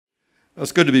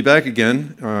It's good to be back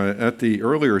again. At the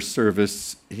earlier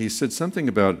service, he said something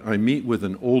about, I meet with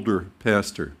an older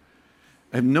pastor.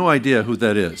 I have no idea who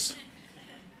that is.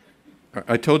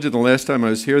 I told you the last time I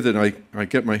was here that I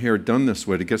get my hair done this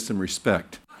way to get some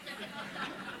respect.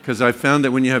 Because I found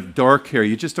that when you have dark hair,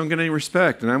 you just don't get any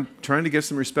respect. And I'm trying to get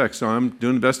some respect, so I'm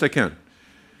doing the best I can.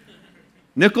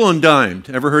 Nickel and dimed.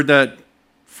 Ever heard that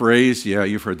phrase? Yeah,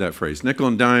 you've heard that phrase. Nickel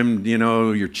and dimed,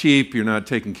 you're cheap, you're not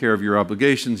taking care of your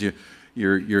obligations,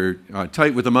 you're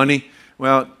tight with the money.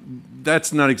 Well,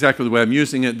 that's not exactly the way I'm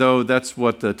using it, though. That's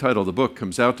what the title of the book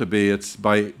comes out to be. It's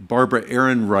by Barbara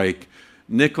Ehrenreich,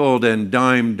 Nickeled and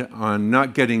Dimed on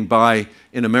Not Getting By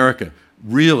in America.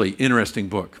 Really interesting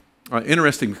book.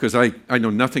 Interesting because I know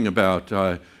nothing about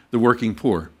the working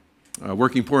poor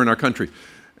in our country.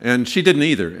 And she didn't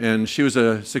either. And she was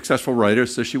a successful writer,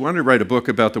 so she wanted to write a book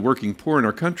about the working poor in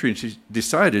our country. And she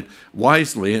decided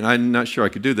wisely, and I'm not sure I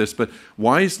could do this, but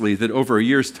wisely that over a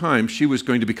year's time, she was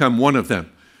going to become one of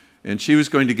them. And she was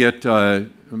going to get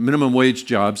minimum wage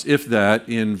jobs, if that,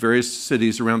 in various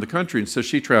cities around the country. And so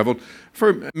she traveled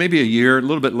for maybe a year, a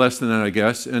little bit less than that, I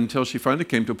guess, until she finally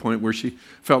came to a point where she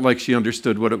felt like she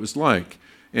understood what it was like.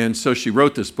 And so she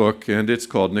wrote this book, and it's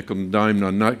called Nickel and Dimed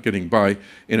on Not Getting By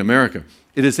in America.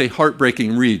 It is a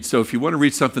heartbreaking read. So if you want to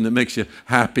read something that makes you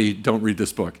happy, don't read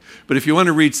this book. But if you want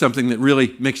to read something that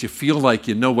really makes you feel like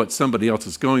you know what somebody else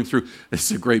is going through, this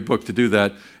is a great book to do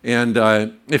that. And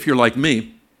if you're like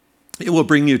me, it will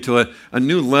bring you to a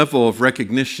new level of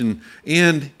recognition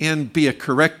and be a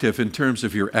corrective in terms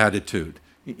of your attitude.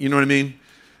 You know what I mean?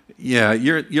 Yeah,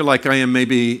 you're like I am.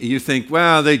 Maybe you think,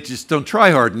 well, they just don't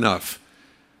try hard enough.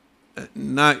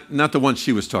 Not the one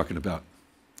she was talking about.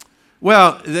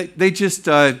 Well, they're just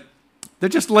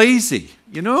lazy,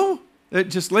 They're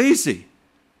just lazy.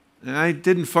 And I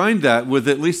didn't find that with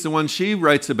at least the one she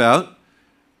writes about.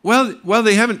 Well,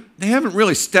 they haven't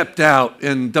really stepped out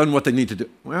and done what they need to do.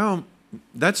 Well,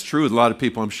 that's true with a lot of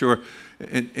people, I'm sure,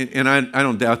 and I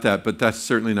don't doubt that, but that's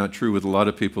certainly not true with a lot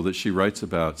of people that she writes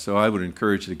about. So I would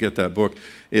encourage you to get that book.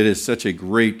 It is such a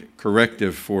great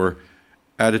corrective for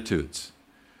attitudes.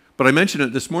 But I mentioned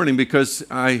it this morning because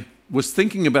I was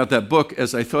thinking about that book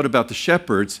as I thought about the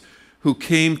shepherds who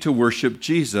came to worship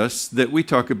Jesus that we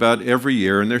talk about every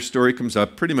year, and their story comes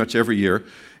up pretty much every year.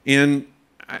 And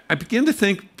I began to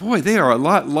think, boy, they are a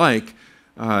lot like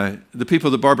the people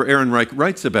that Barbara Ehrenreich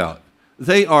writes about.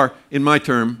 They are, in my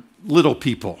term, little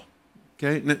people.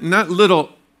 Okay, not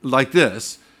little like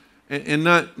this, and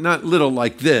not little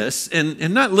like this,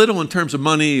 and not little in terms of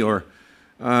money or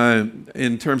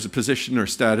in terms of position or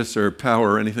status or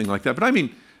power or anything like that. But I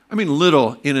mean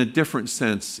little in a different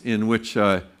sense in which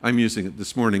I'm using it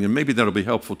this morning, and maybe that'll be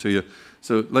helpful to you.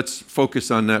 So let's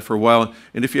focus on that for a while.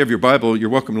 And if you have your Bible, you're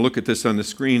welcome to look at this on the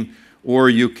screen,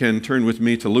 or you can turn with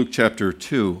me to Luke chapter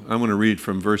 2. I want to read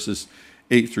from verses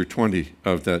 8 through 20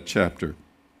 of that chapter.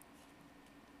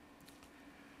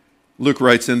 Luke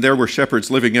writes, "And there were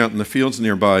shepherds living out in the fields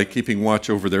nearby, keeping watch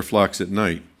over their flocks at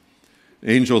night.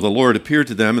 The angel of the Lord appeared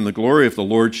to them, and the glory of the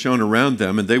Lord shone around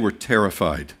them, and they were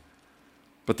terrified.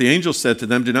 But the angel said to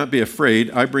them, 'Do not be afraid.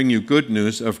 I bring you good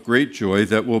news of great joy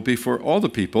that will be for all the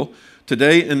people.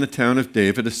 Today in the town of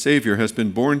David a Savior has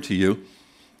been born to you.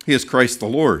 He is Christ the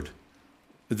Lord.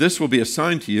 This will be a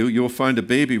sign to you. You will find a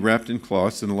baby wrapped in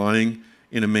cloths and lying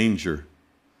in a manger.'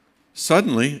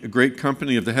 Suddenly, a great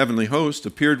company of the heavenly host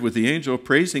appeared with the angel,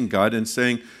 praising God and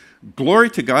saying, 'Glory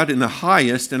to God in the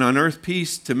highest, and on earth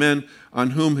peace to men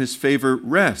on whom his favor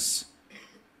rests.'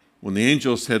 When the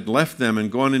angels had left them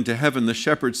and gone into heaven, the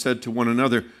shepherds said to one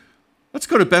another, 'Let's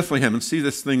go to Bethlehem and see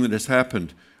this thing that has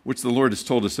happened, which the Lord has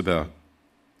told us about.'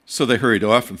 So they hurried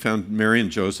off and found Mary and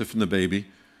Joseph, and the baby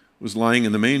was lying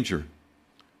in the manger.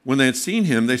 When they had seen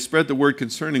him, they spread the word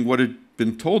concerning what had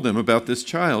been told them about this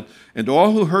child, and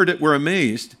all who heard it were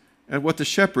amazed at what the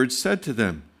shepherds said to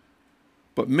them.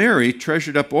 But Mary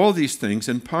treasured up all these things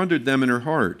and pondered them in her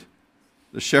heart.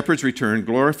 The shepherds returned,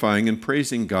 glorifying and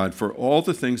praising God for all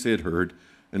the things they had heard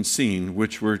and seen,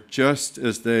 which were just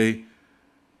as they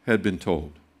had been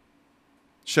told."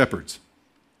 Shepherds.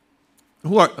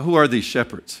 Who are these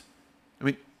shepherds? I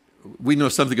mean, we know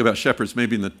something about shepherds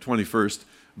maybe in the 21st,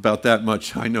 about that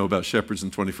much I know about shepherds in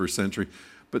the 21st century.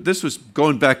 But this was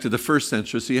going back to the first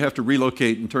century, so you have to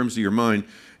relocate in terms of your mind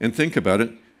and think about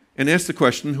it and ask the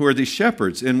question, who are these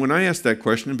shepherds? And when I asked that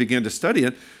question and began to study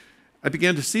it, I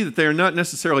began to see that they are not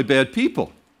necessarily bad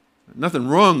people. Nothing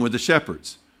wrong with the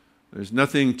shepherds. There's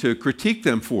nothing to critique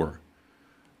them for.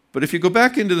 But if you go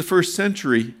back into the first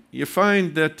century, you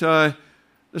find that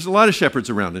there's a lot of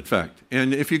shepherds around, in fact.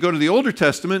 And if you go to the Older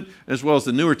Testament as well as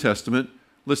the Newer Testament,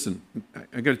 listen,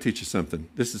 I got to teach you something.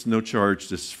 This is no charge.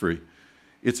 This is free.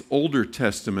 It's Older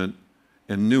Testament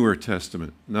and Newer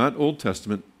Testament. Not Old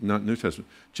Testament, not New Testament.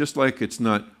 Just like it's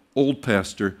not old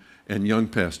pastor and young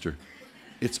pastor.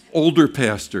 It's older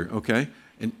pastor, okay?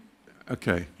 And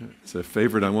okay, it's a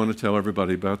favorite. I want to tell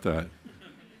everybody about that.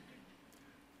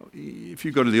 If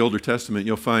you go to the Older Testament,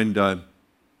 you'll find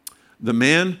the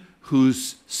man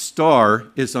whose star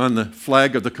is on the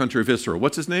flag of the country of Israel.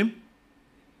 What's his name?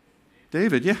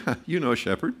 David. Yeah, you know a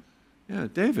shepherd. Yeah,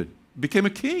 David became a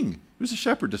king. He was a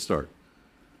shepherd to start.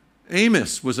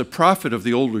 Amos was a prophet of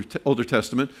the Older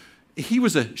Testament. He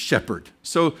was a shepherd.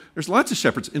 So there's lots of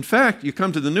shepherds. In fact, you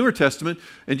come to the Newer Testament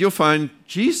and you'll find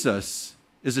Jesus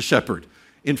is a shepherd.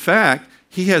 In fact,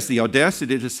 he has the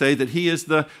audacity to say that he is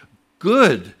the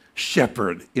good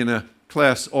shepherd in a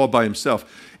class all by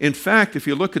himself. In fact, if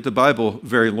you look at the Bible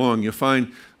very long, you'll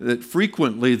find that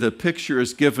frequently the picture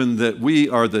is given that we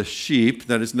are the sheep.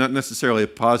 That is not necessarily a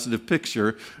positive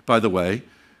picture, by the way,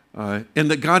 and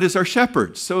that God is our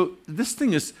shepherd. So this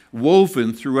thing is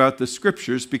woven throughout the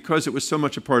scriptures because it was so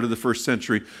much a part of the first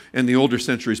century and the older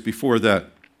centuries before that.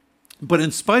 But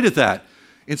in spite of that,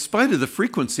 in spite of the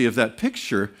frequency of that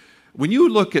picture, when you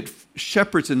look at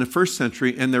shepherds in the first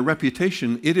century and their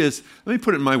reputation, it is, let me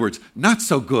put it in my words, not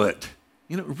so good.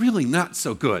 Really not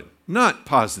so good, not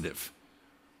positive.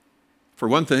 For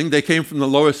one thing, they came from the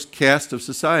lowest caste of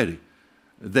society.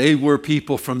 They were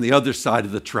people from the other side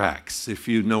of the tracks, if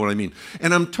you know what I mean.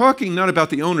 And I'm talking not about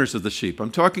the owners of the sheep.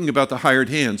 I'm talking about the hired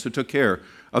hands who took care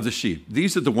of the sheep.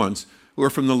 These are the ones who are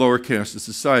from the lower caste of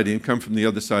society and come from the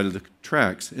other side of the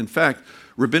tracks. In fact,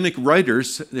 rabbinic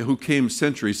writers who came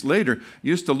centuries later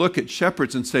used to look at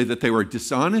shepherds and say that they were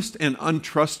dishonest and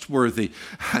untrustworthy.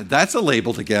 That's a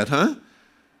label to get, huh?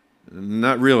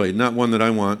 Not really. Not one that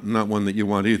I want, not one that you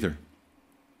want either.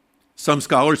 Some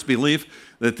scholars believe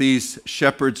that these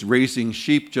shepherds raising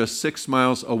sheep just 6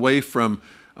 miles away from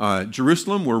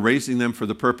Jerusalem were raising them for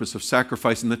the purpose of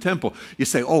sacrificing the temple. You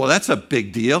say, oh, well, that's a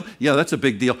big deal. Yeah, that's a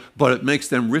big deal, but it makes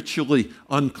them ritually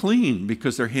unclean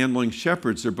because they're handling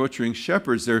shepherds, they're butchering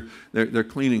shepherds, they're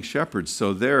cleaning shepherds,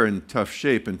 so they're in tough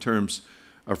shape in terms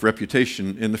of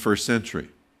reputation in the first century.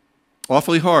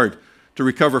 Awfully hard to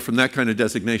recover from that kind of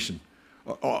designation.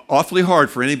 Awfully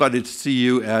hard for anybody to see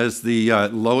you as the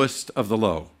lowest of the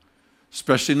low,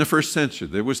 especially in the first century.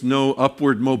 There was no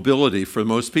upward mobility for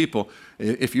most people.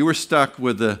 If you were stuck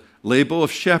with the label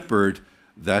of shepherd,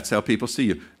 that's how people see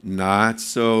you. Not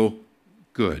so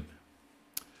good.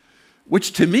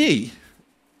 Which to me,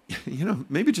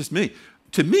 maybe just me,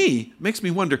 to me makes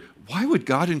me wonder, why would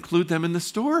God include them in the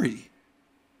story?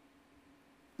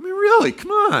 I mean, really,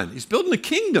 come on. He's building a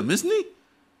kingdom, isn't he?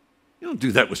 You don't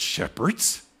do that with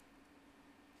shepherds.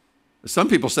 Some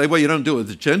people say, well, you don't do it with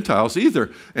the Gentiles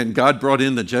either. And God brought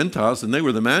in the Gentiles, and they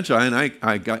were the Magi, and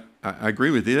I agree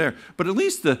with you there. But at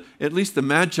least the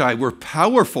Magi were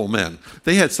powerful men.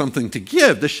 They had something to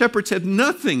give. The shepherds had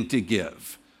nothing to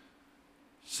give.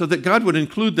 So that God would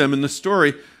include them in the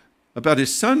story about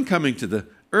his son coming to the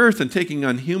earth and taking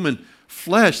on human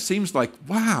flesh seems like,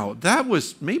 wow,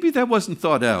 maybe that wasn't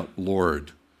thought out,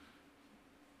 Lord.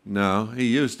 No, he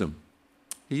used them.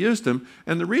 He used them,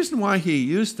 and the reason why he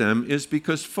used them is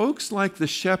because folks like the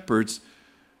shepherds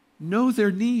know their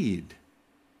need.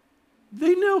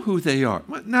 They know who they are.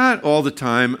 Not all the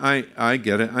time. I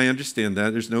get it. I understand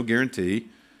that. There's no guarantee.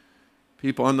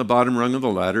 People on the bottom rung of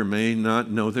the ladder may not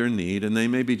know their need, and they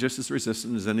may be just as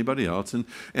resistant as anybody else.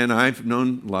 And I've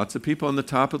known lots of people on the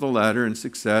top of the ladder and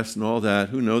success and all that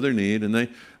who know their need, and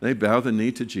they bow the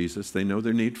knee to Jesus. They know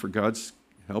their need for God's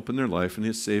help in their life and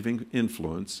his saving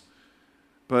influence.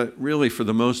 But really, for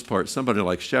the most part, somebody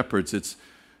like shepherds,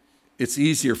 it's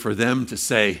easier for them to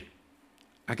say,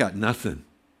 I got nothing.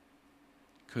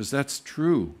 Because that's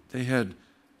true. They had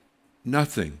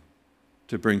nothing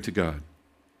to bring to God.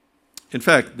 In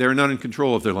fact, they're not in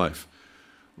control of their life.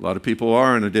 A lot of people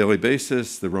are on a daily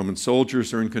basis. The Roman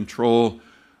soldiers are in control.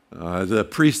 The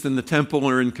priests in the temple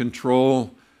are in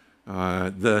control.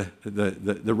 The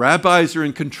rabbis are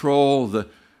in control.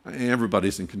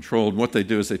 Everybody's in control. And what they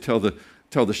do is they tell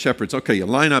the shepherds, okay, you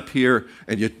line up here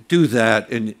and you do that,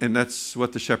 and that's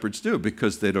what the shepherds do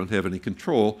because they don't have any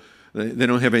control. They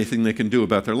don't have anything they can do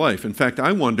about their life. In fact,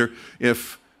 I wonder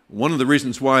if one of the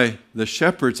reasons why the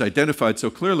shepherds identified so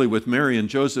clearly with Mary and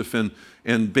Joseph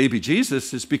and baby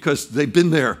Jesus is because they've been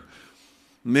there.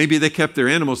 Maybe they kept their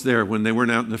animals there when they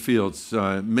weren't out in the fields.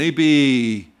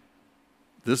 Maybe,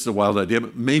 this is a wild idea,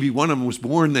 but maybe one of them was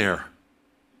born there.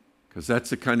 Because that's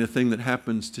the kind of thing that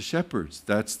happens to shepherds.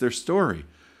 That's their story.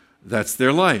 That's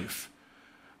their life.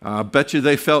 I bet you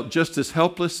they felt just as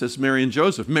helpless as Mary and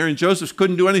Joseph. Mary and Joseph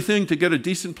couldn't do anything to get a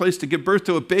decent place to give birth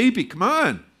to a baby. Come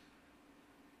on.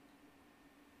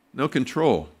 no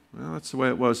control. Well, that's the way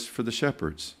it was for the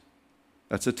shepherds.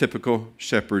 That's a typical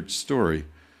shepherd story.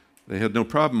 They had no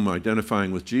problem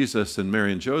identifying with Jesus and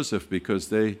Mary and Joseph because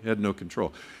they had no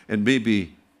control. And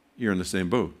maybe you're in the same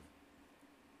boat.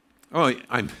 Oh,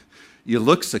 you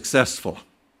look successful.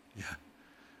 Yeah.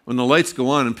 When the lights go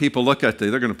on and people look at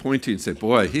you, they're going to point to you and say,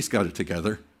 boy, he's got it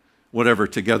together. Whatever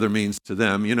together means to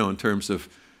them, in terms of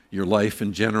your life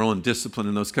in general and discipline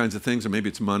and those kinds of things. Or maybe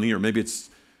it's money, or maybe it's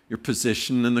your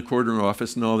position in the corner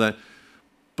office and all that.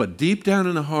 But deep down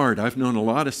in the heart, I've known a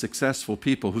lot of successful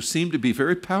people who seem to be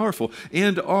very powerful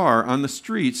and are on the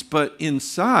streets, but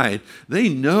inside, they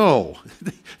know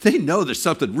there's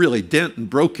something really dent and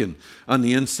broken on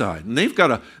the inside. And they've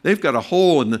got a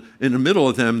hole in the middle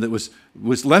of them that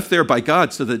was left there by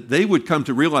God so that they would come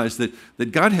to realize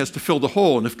that God has to fill the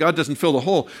hole. And if God doesn't fill the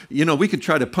hole, we could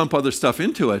try to pump other stuff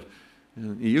into it.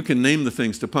 You can name the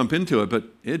things to pump into it, but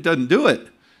it doesn't do it.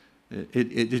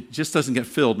 It just doesn't get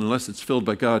filled unless it's filled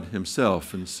by God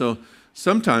himself. And so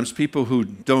sometimes people who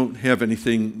don't have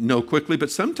anything know quickly, but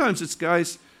sometimes it's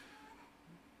guys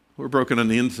who are broken on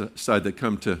the inside that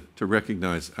come to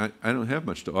recognize, I don't have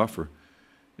much to offer.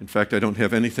 In fact, I don't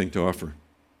have anything to offer.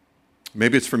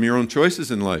 Maybe it's from your own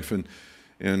choices in life,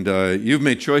 and you've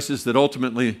made choices that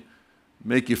ultimately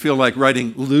make you feel like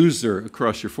writing loser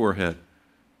across your forehead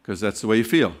because that's the way you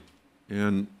feel.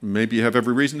 And maybe you have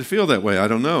every reason to feel that way. I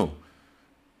don't know.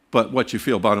 But what you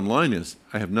feel, bottom line is,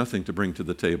 I have nothing to bring to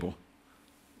the table.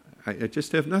 I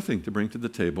just have nothing to bring to the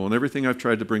table. And everything I've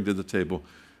tried to bring to the table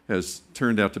has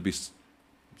turned out to be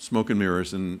smoke and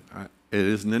mirrors, and it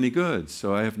isn't any good.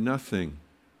 So I have nothing.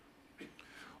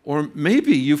 Or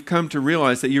maybe you've come to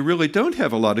realize that you really don't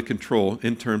have a lot of control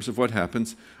in terms of what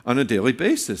happens on a daily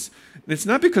basis. And it's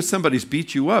not because somebody's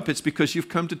beat you up, it's because you've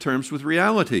come to terms with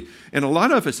reality. And a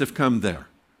lot of us have come there.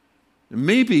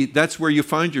 Maybe that's where you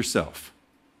find yourself.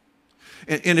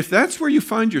 And if that's where you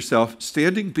find yourself,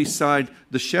 standing beside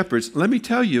the shepherds, let me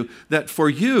tell you that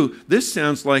for you, this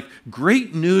sounds like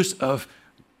great news of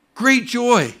great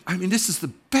joy. I mean, this is the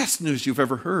best news you've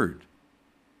ever heard.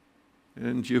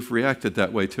 And you've reacted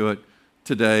that way to it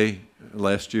today,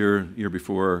 last year, year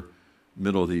before,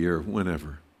 middle of the year,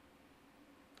 whenever.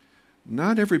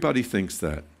 Not everybody thinks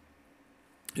that.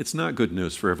 It's not good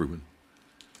news for everyone.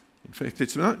 In fact,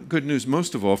 it's not good news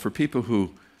most of all for people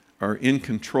who are in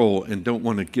control and don't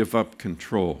want to give up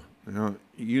control. Now,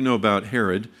 you know about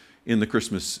Herod in the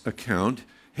Christmas account.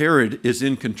 Herod is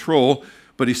in control,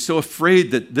 but he's so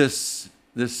afraid that this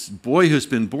boy who's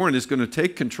been born is going to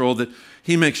take control that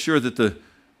he makes sure that the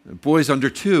boys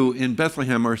under 2 in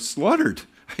Bethlehem are slaughtered.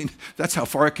 I mean, that's how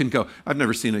far it can go. I've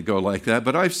never seen it go like that,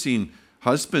 but I've seen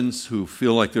husbands who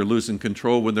feel like they're losing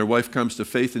control when their wife comes to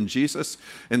faith in Jesus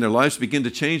and their lives begin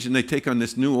to change and they take on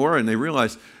this new aura and they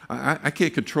realize, I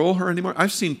can't control her anymore.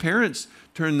 I've seen parents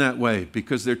turn that way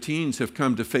because their teens have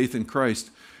come to faith in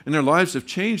Christ and their lives have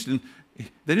changed, and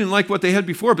they didn't like what they had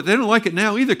before, but they don't like it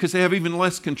now either because they have even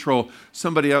less control.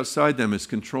 Somebody outside them is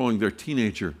controlling their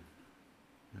teenager.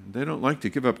 And they don't like to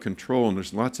give up control, and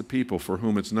there's lots of people for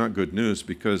whom it's not good news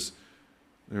because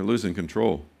they're losing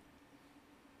control.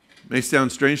 It may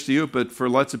sound strange to you, but for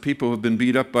lots of people who have been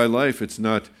beat up by life, it's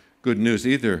not good news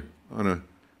either on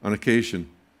occasion.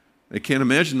 They can't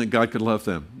imagine that God could love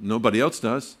them. Nobody else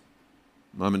does.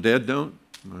 Mom and Dad don't.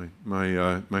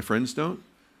 My friends don't.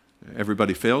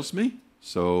 Everybody fails me,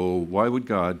 so why would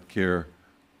God care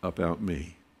about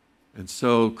me? And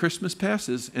so Christmas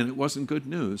passes, and it wasn't good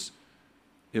news.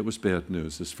 It was bad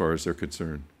news as far as they're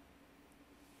concerned.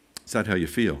 Is that how you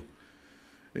feel?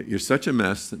 You're such a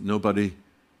mess that nobody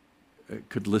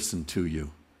could listen to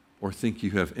you or think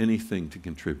you have anything to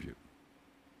contribute.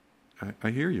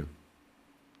 I hear you.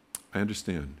 I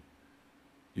understand.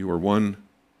 You are one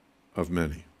of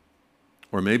many.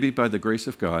 Or maybe by the grace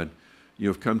of God, you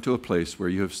have come to a place where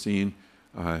you have seen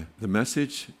the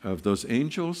message of those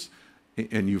angels,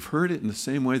 and you've heard it in the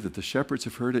same way that the shepherds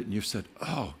have heard it, and you've said,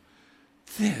 oh,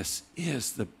 this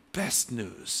is the best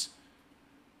news.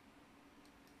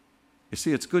 You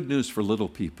see, it's good news for little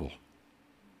people.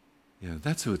 Yeah,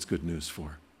 that's who it's good news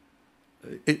for.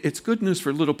 It's good news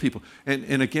for little people.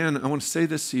 And again, I want to say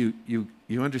this so you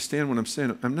understand what I'm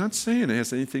saying. I'm not saying it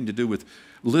has anything to do with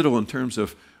little in terms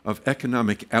of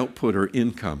economic output or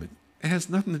income. It has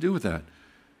nothing to do with that.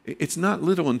 It's not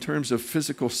little in terms of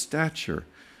physical stature.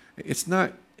 It's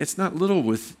not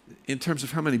little in terms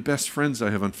of how many best friends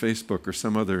I have on Facebook or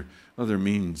some other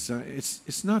means.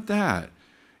 It's not that.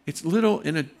 It's little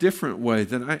in a different way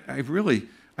that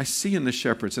I see in the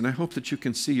shepherds, and I hope that you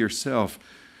can see yourself.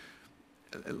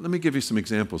 Let me give you some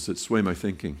examples that sway my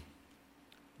thinking.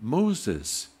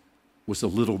 Moses was a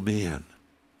little man.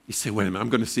 You say, wait a minute, I'm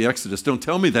going to see Exodus. Don't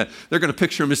tell me that. They're going to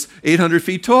picture him as 800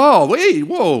 feet tall. Wait,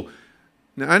 whoa.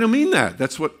 Now, I don't mean that.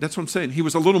 That's what I'm saying. He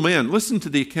was a little man. Listen to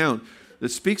the account that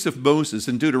speaks of Moses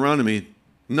in Deuteronomy,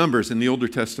 Numbers in the Older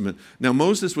Testament. Now,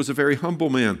 Moses was a very humble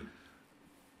man.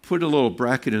 Put a little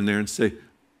bracket in there and say,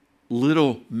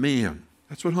 little man.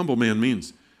 That's what humble man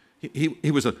means.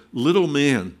 He was a little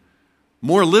man,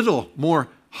 more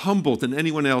humble than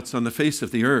anyone else on the face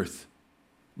of the earth.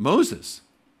 Moses.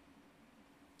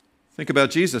 Think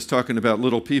about Jesus talking about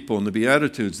little people in the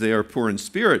Beatitudes. They are poor in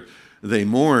spirit. They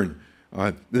mourn.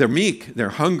 They're meek. They're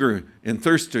hunger and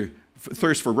thirst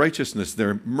for righteousness.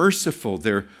 They're merciful.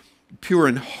 They're pure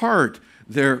in heart.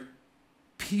 They're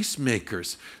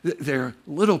peacemakers. They're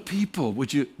little people.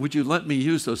 Would you let me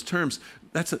use those terms?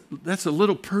 That's a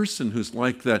little person who's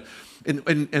like that. And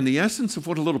the essence of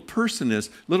what a little person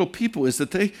is, little people, is that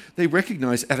they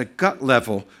recognize at a gut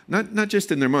level, not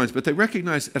just in their minds, but they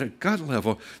recognize at a gut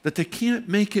level that they can't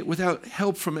make it without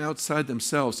help from outside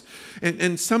themselves.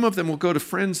 And some of them will go to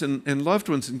friends and loved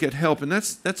ones and get help, and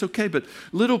that's okay. But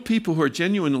little people who are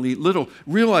genuinely little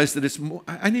realize that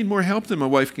I need more help than my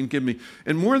wife can give me,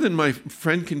 and more than my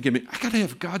friend can give me. I got to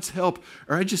have God's help,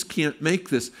 or I just can't make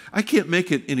this. I can't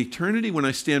make it in eternity when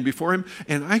I stand before Him,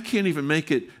 and I can't even make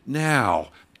it now.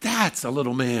 That's a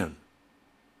little man.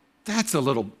 That's a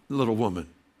little woman.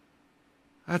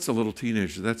 That's a little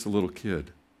teenager. That's a little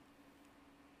kid.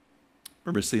 I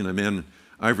remember seeing a man in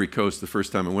Ivory Coast the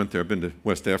first time I went there. I've been to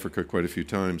West Africa quite a few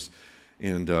times.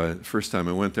 And the first time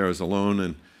I went there, I was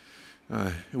alone.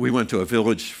 And we went to a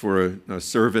village for a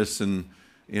service and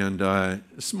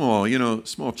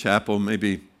small chapel,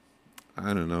 maybe,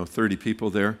 30 people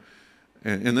there.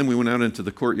 And then we went out into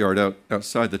the courtyard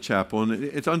outside the chapel, and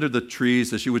it's under the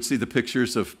trees, as you would see the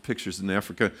pictures in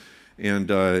Africa. And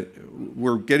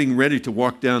we're getting ready to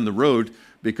walk down the road,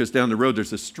 because down the road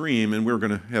there's a stream, and we were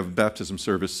going to have a baptism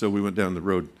service, so we went down the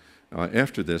road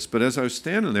after this. But as I was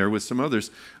standing there with some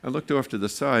others, I looked off to the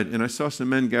side, and I saw some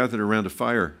men gathered around a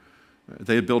fire.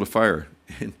 They had built a fire.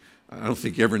 And I don't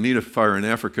think you ever need a fire in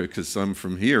Africa, because I'm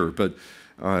from here, but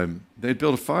they had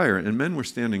built a fire, and men were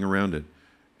standing around it.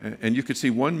 And you could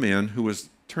see one man who was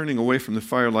turning away from the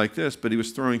fire like this, but he was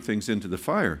throwing things into the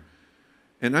fire.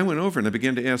 And I went over and I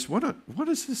began to ask, what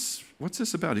is this? What's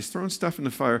this about? He's throwing stuff in the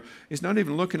fire. He's not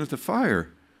even looking at the fire.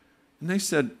 And they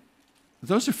said,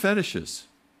 those are fetishes.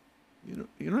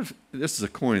 This is a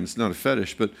coin. It's not a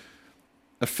fetish, but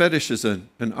a fetish is an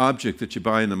object that you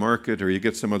buy in the market or you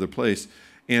get some other place.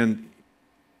 And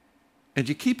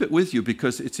you keep it with you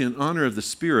because it's in honor of the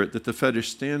spirit that the fetish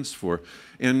stands for.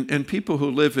 And people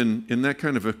who live in that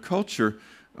kind of a culture,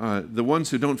 the ones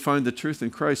who don't find the truth in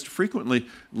Christ, frequently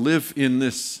live in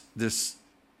this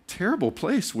terrible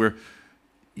place where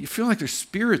you feel like there's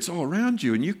spirits all around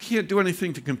you and you can't do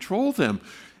anything to control them.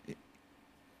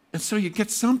 And so you get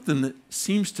something that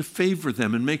seems to favor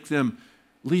them and make them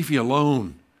leave you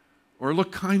alone or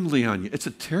look kindly on you. It's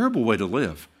a terrible way to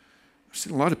live. I've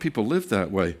seen a lot of people live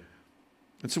that way.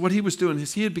 And so what he was doing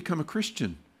is he had become a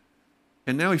Christian.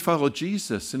 And now he followed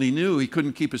Jesus, and he knew he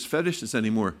couldn't keep his fetishes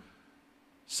anymore.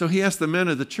 So he asked the men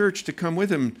of the church to come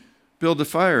with him, build a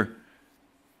fire.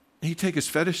 And he'd take his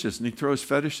fetishes, and he'd throw his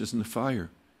fetishes in the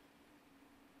fire.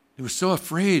 He was so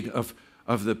afraid of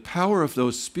the power of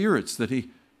those spirits that he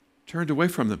turned away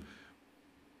from them.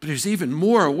 But he was even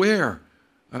more aware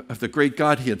of the great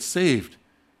God he had saved,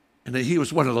 and that he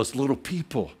was one of those little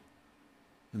people,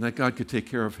 and that God could take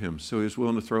care of him. So he was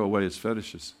willing to throw away his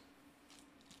fetishes.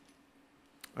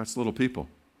 That's little people.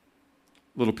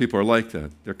 Little people are like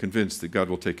that. They're convinced that God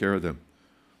will take care of them.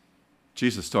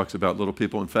 Jesus talks about little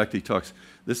people. In fact,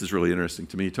 this is really interesting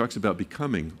to me, he talks about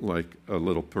becoming like a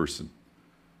little person.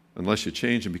 Unless you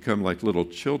change and become like little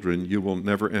children, you will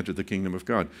never enter the kingdom of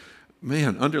God.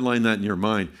 Man, underline that in your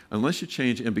mind. Unless you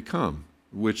change and become,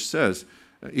 which says,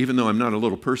 even though I'm not a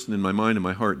little person in my mind and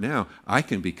my heart now, I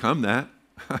can become that.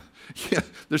 Yeah,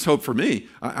 there's hope for me.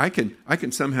 I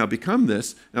can somehow become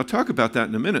this. And I'll talk about that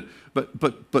in a minute.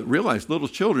 But realize little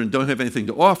children don't have anything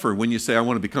to offer when you say, I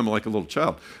want to become like a little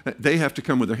child. They have to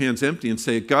come with their hands empty and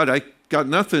say, God, I got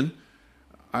nothing.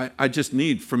 I just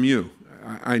need from you.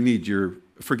 I need your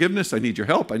forgiveness. I need your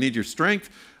help. I need your strength.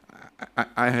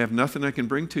 I have nothing I can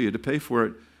bring to you to pay for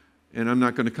it. And I'm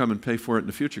not going to come and pay for it in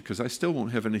the future because I still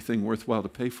won't have anything worthwhile to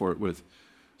pay for it with.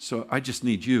 So I just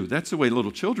need you. That's the way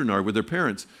little children are with their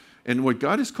parents. And what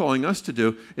God is calling us to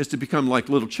do is to become like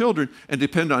little children and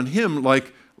depend on Him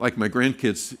like my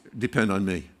grandkids depend on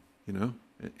me,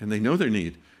 And they know their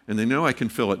need. And they know I can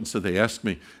fill it. And so they ask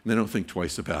me, and they don't think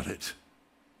twice about it.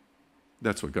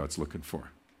 That's what God's looking for.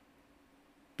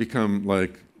 Become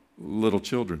like little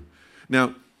children.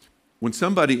 Now, when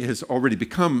somebody has already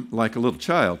become like a little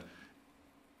child,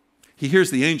 he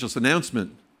hears the angel's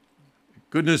announcement,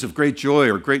 good news of great joy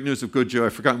or great news of good joy,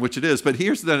 I've forgotten which it is, but he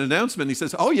hears that announcement and he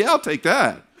says, oh yeah, I'll take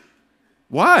that.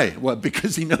 Why? Well,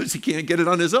 because he knows he can't get it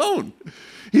on his own.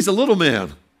 He's a little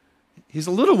man. He's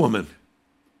a little woman.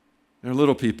 They're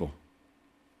little people.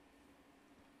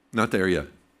 Not there yet.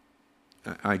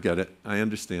 I get it. I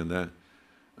understand that.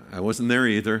 I wasn't there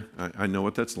either. I know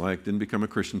what that's like. Didn't become a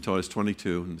Christian until I was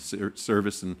 22 in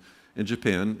service in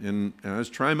Japan. And I was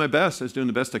trying my best. I was doing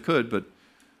the best I could,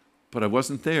 but I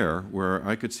wasn't there where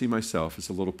I could see myself as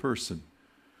a little person.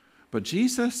 But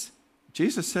Jesus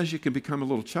says you can become a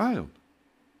little child.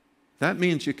 That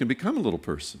means you can become a little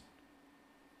person.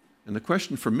 And the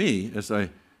question for me, as I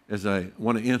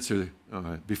want to answer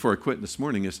before I quit this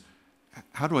morning, is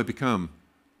how do I become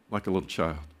like a little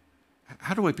child?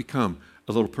 How do I become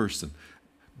a little person?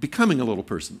 Becoming a little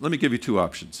person. Let me give you two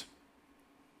options.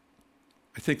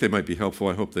 I think they might be helpful.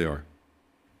 I hope they are.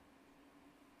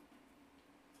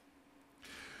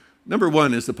 Number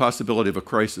one is the possibility of a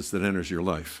crisis that enters your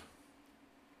life.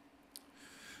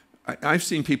 I've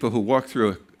seen people who walk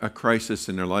through a crisis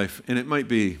in their life, and it might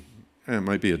be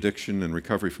addiction and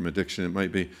recovery from addiction. It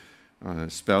might be a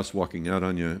spouse walking out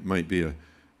on you. It might be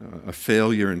a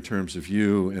failure in terms of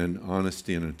you and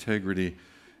honesty and integrity.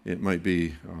 It might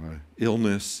be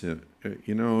illness. It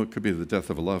could be the death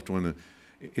of a loved one.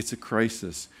 It's a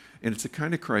crisis. And it's a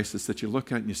kind of crisis that you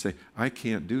look at and you say, I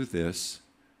can't do this.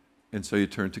 And so you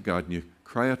turn to God and you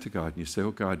cry out to God and you say,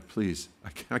 oh God, please,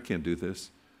 I can't do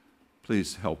this.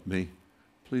 Please help me.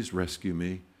 Please rescue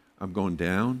me. I'm going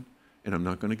down and I'm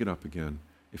not going to get up again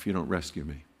if you don't rescue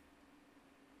me.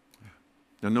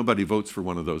 Now, nobody votes for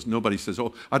one of those. Nobody says,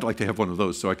 oh, I'd like to have one of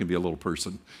those so I can be a little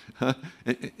person. Huh?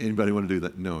 Anybody want to do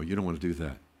that? No, you don't want to do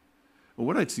that. Well,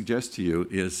 what I'd suggest to you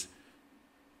is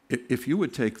if you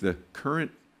would take the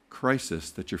current crisis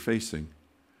that you're facing,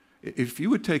 if you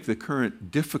would take the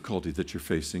current difficulty that you're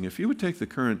facing, if you would take the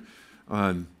current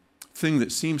thing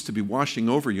that seems to be washing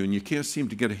over you and you can't seem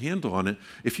to get a handle on it,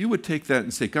 if you would take that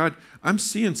and say, God, I'm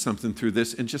seeing something through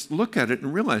this, and just look at it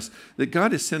and realize that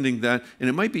God is sending that, and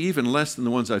it might be even less than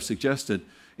the ones I've suggested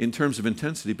in terms of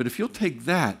intensity, but if you'll take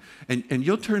that and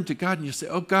you'll turn to God and you'll say,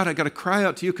 oh God, I got to cry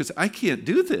out to you because I can't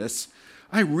do this.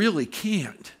 I really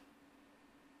can't.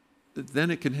 Then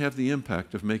it can have the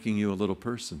impact of making you a little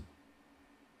person.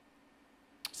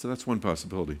 So that's one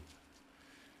possibility.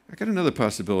 I got another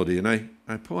possibility, and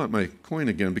I pull out my coin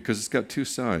again because it's got two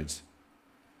sides.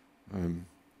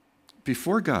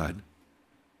 Before God,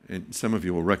 and some of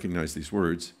you will recognize these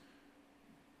words,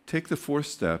 take the fourth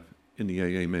step in the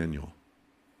AA manual.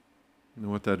 You know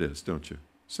what that is, don't you?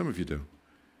 Some of you do.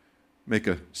 Make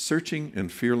a searching and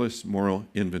fearless moral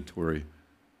inventory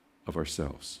of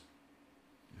ourselves.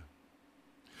 Yeah.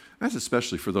 That's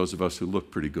especially for those of us who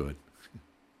look pretty good.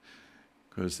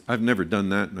 Because I've never done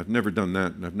that, and I've never done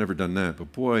that, and I've never done that.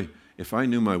 But boy, if I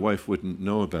knew my wife wouldn't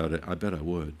know about it, I bet I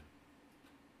would.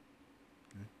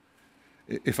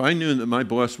 Okay? If I knew that my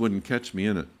boss wouldn't catch me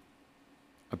in it,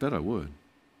 I bet I would.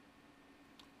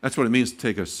 That's what it means to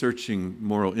take a searching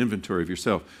moral inventory of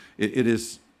yourself. It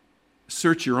is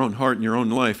search your own heart and your own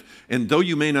life. And though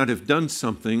you may not have done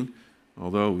something,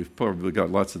 although we've probably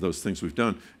got lots of those things we've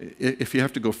done, if you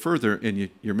have to go further and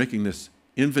you're making this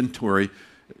inventory,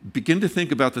 begin to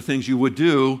think about the things you would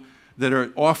do that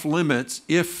are off limits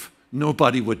if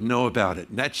nobody would know about it.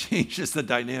 And that changes the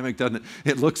dynamic, doesn't it?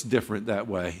 It looks different that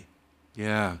way.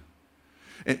 Yeah.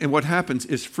 And what happens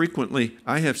is frequently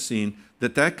I have seen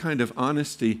that kind of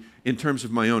honesty in terms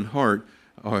of my own heart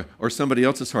or somebody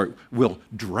else's heart will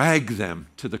drag them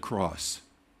to the cross.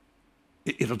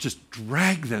 It'll just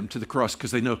drag them to the cross because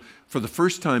they know for the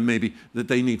first time maybe that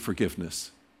they need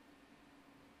forgiveness.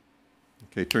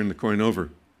 Okay, turn the coin over.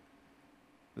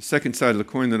 The second side of the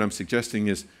coin that I'm suggesting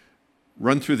is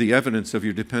run through the evidence of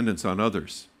your dependence on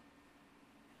others.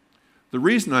 The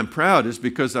reason I'm proud is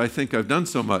because I think I've done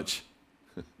so much.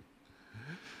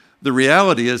 The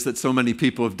reality is that so many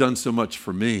people have done so much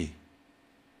for me.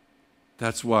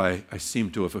 That's why I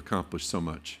seem to have accomplished so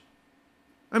much.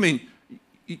 I mean,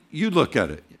 you look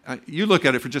at it. You look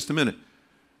at it for just a minute.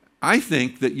 I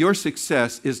think that your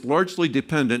success is largely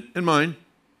dependent, and mine,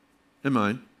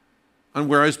 on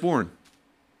where I was born,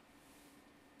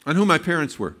 on who my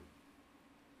parents were,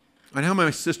 on how my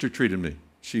sister treated me.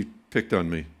 She picked on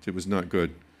me. It was not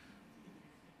good.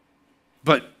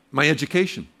 But my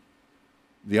education,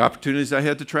 the opportunities I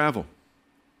had to travel,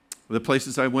 the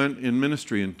places I went in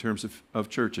ministry in terms of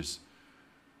churches.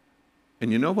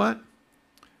 And you know what?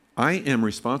 I am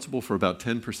responsible for about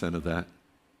 10% of that.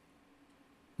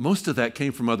 Most of that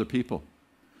came from other people.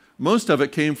 Most of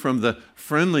it came from the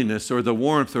friendliness or the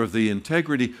warmth or the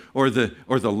integrity or the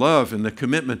love and the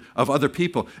commitment of other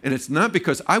people. And it's not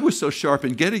because I was so sharp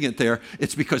in getting it there.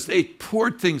 It's because they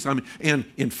poured things on me. And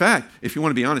in fact, if you want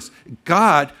to be honest,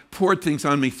 God poured things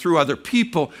on me through other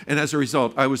people. And as a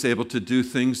result, I was able to do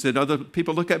things that other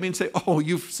people look at me and say, oh,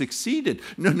 you've succeeded.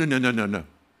 No. No,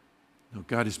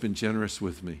 God has been generous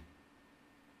with me.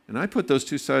 And I put those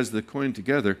two sides of the coin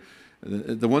together.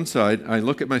 The one side, I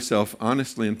look at myself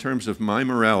honestly in terms of my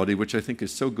morality, which I think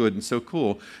is so good and so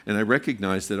cool, and I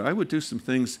recognize that I would do some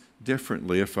things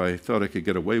differently if I thought I could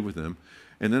get away with them.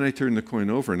 And then I turn the coin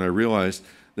over and I realize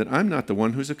that I'm not the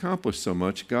one who's accomplished so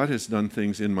much. God has done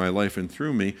things in my life and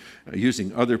through me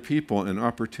using other people and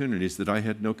opportunities that I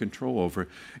had no control over.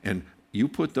 And you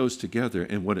put those together,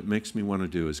 and what it makes me want to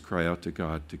do is cry out to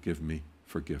God to give me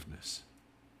forgiveness.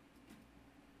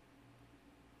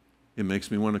 It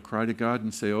makes me want to cry to God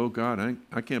and say, oh, God,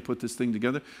 I can't put this thing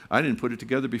together. I didn't put it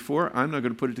together before. I'm not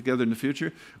going to put it together in the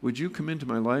future. Would you come into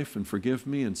my life and forgive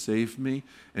me and save me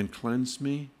and cleanse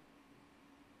me?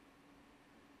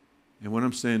 And what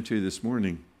I'm saying to you this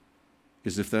morning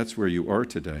is, if that's where you are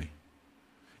today,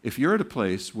 if you're at a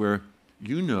place where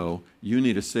you know you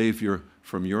need a Savior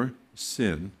from your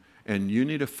sin and you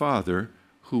need a Father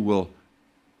who will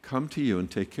come to you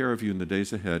and take care of you in the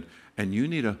days ahead, and you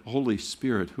need a Holy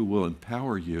Spirit who will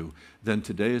empower you, then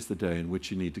today is the day in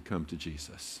which you need to come to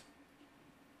Jesus.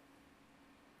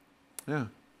 Yeah,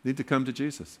 need to come to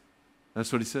Jesus.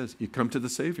 That's what he says. You come to the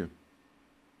Savior.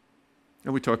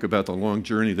 And we talk about the long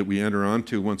journey that we enter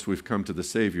onto once we've come to the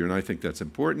Savior, and I think that's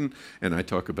important, and I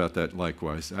talk about that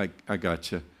likewise. I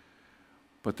got you.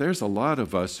 But there's a lot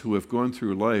of us who have gone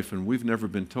through life, and we've never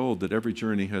been told that every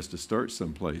journey has to start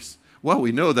someplace. Well,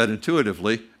 we know that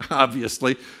intuitively,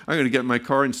 obviously. I'm going to get in my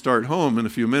car and start home in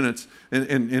a few minutes, and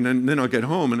then I'll get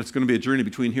home, and it's going to be a journey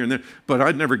between here and there. But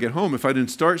I'd never get home if I didn't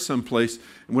start someplace.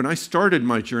 When I started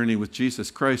my journey with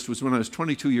Jesus Christ was when I was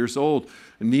 22 years old,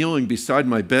 kneeling beside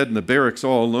my bed in the barracks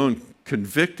all alone,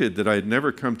 convicted that I had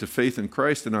never come to faith in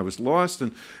Christ, and I was lost,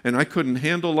 and I couldn't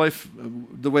handle life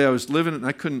the way I was living, and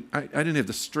I didn't have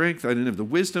the strength, I didn't have the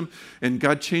wisdom, and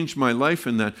God changed my life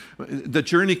in that. The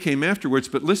journey came afterwards,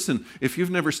 but listen, if you've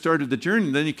never started the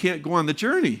journey, then you can't go on the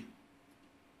journey.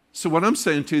 So what I'm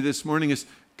saying to you this morning is,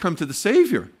 come to the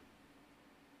Savior.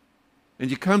 And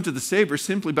you come to the Savior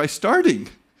simply by starting,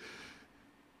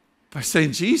 by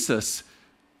saying, Jesus,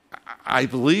 I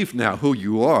believe now who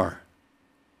you are.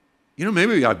 You know,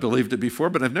 maybe I believed it before,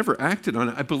 but I've never acted on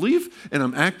it. I believe and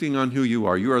I'm acting on who you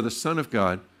are. You are the Son of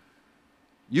God.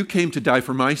 You came to die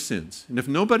for my sins. And if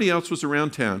nobody else was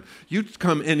around town, you'd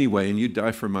come anyway and you'd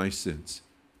die for my sins.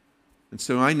 And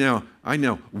so I now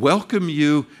welcome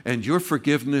you and your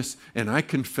forgiveness, and I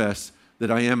confess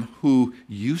that I am who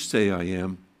you say I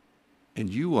am, and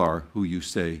you are who you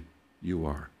say you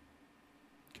are.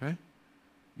 Okay?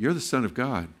 You're the Son of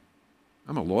God.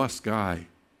 I'm a lost guy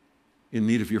in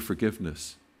need of your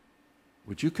forgiveness.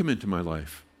 Would you come into my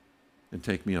life and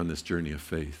take me on this journey of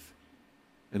faith?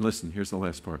 And listen, here's the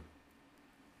last part.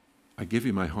 I give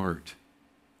you my heart.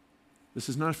 This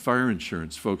is not fire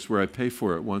insurance, folks, where I pay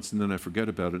for it once and then I forget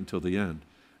about it until the end.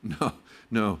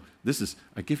 No, this is,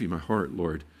 I give you my heart,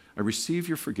 Lord. I receive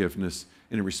your forgiveness,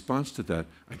 and in response to that,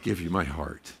 I give you my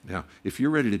heart. Now, if you're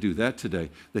ready to do that today,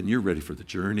 then you're ready for the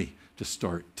journey to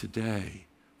start today.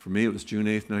 For me, it was June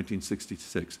 8th,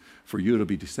 1966. For you, it'll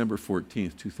be December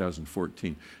 14th,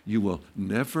 2014. You will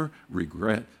never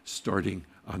regret starting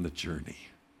on the journey.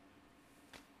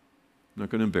 I'm not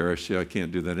going to embarrass you. I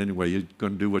can't do that anyway. You're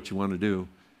going to do what you want to do.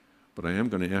 But I am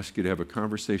going to ask you to have a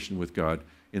conversation with God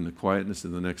in the quietness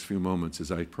of the next few moments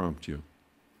as I prompt you.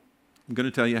 I'm going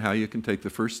to tell you how you can take the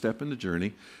first step in the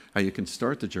journey, how you can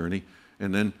start the journey,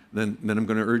 and then I'm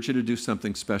going to urge you to do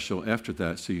something special after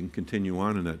that so you can continue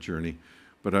on in that journey.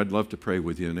 But I'd love to pray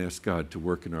with you and ask God to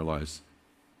work in our lives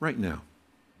right now.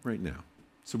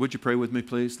 So would you pray with me,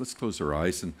 please? Let's close our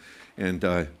eyes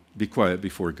and be quiet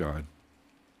before God.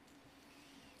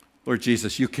 Lord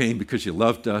Jesus, you came because you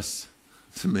loved us.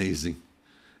 It's amazing.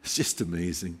 It's just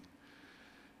amazing.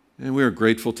 And we are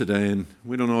grateful today, and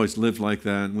we don't always live like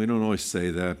that, and we don't always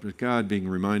say that. But God, being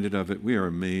reminded of it, we are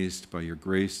amazed by your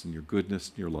grace and your goodness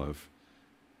and your love.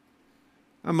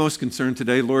 I'm most concerned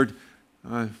today, Lord,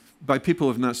 by people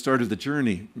who have not started the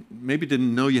journey, maybe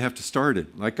didn't know you have to start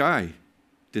it, like I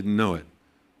didn't know it.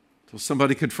 Until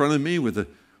somebody confronted me with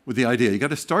the idea, you got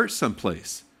to start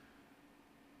someplace.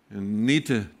 And need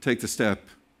to take the step,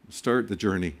 start the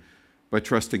journey by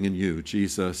trusting in you,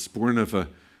 Jesus, born of a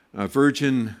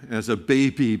virgin as a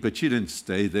baby, but you didn't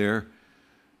stay there.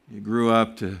 You grew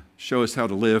up to show us how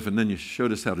to live, and then you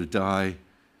showed us how to die.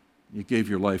 You gave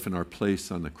your life in our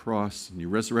place on the cross, and you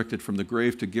resurrected from the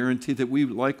grave to guarantee that we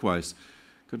likewise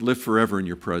could live forever in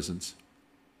your presence.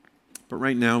 But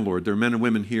right now, Lord, there are men and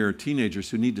women here, teenagers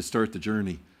who need to start the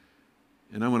journey,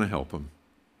 and I want to help them.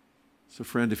 So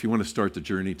friend, if you want to start the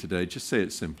journey today, just say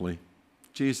it simply.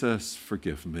 Jesus,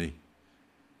 forgive me.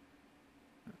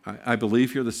 I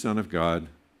believe you're the Son of God.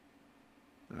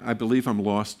 I believe I'm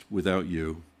lost without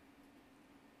you.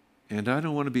 And I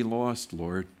don't want to be lost,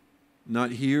 Lord.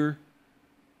 Not here,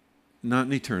 not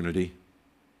in eternity.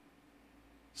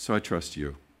 So I trust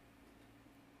you.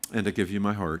 And I give you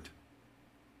my heart.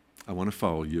 I want to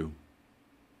follow you.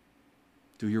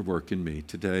 Do your work in me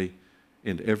today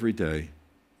and every day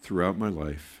throughout my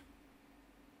life.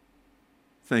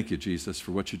 Thank you, Jesus,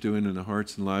 for what you're doing in the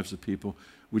hearts and lives of people.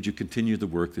 Would you continue the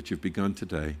work that you've begun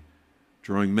today,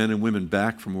 drawing men and women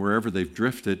back from wherever they've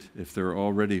drifted, if they're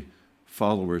already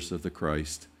followers of the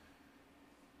Christ,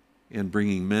 and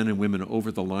bringing men and women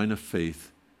over the line of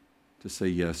faith to say,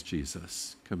 yes,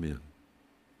 Jesus, come in.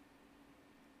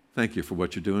 Thank you for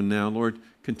what you're doing now, Lord.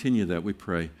 Continue that, we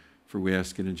pray, for we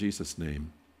ask it in Jesus'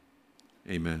 name.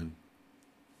 Amen.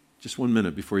 Just 1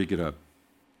 minute before you get up.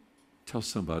 Tell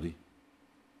somebody.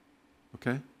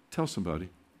 Okay? Tell somebody.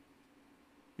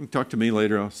 You can talk to me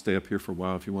later. I'll stay up here for a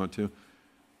while if you want to.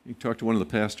 You can talk to one of the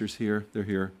pastors here. They're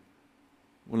here.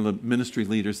 One of the ministry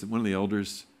leaders, one of the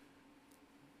elders.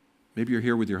 Maybe you're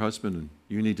here with your husband and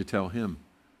you need to tell him.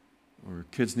 Or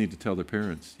kids need to tell their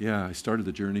parents, yeah, I started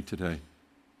the journey today.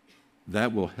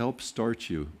 That will help start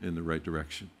you in the right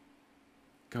direction.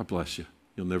 God bless you.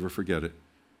 You'll never forget it.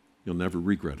 You'll never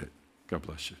regret it. God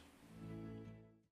bless you.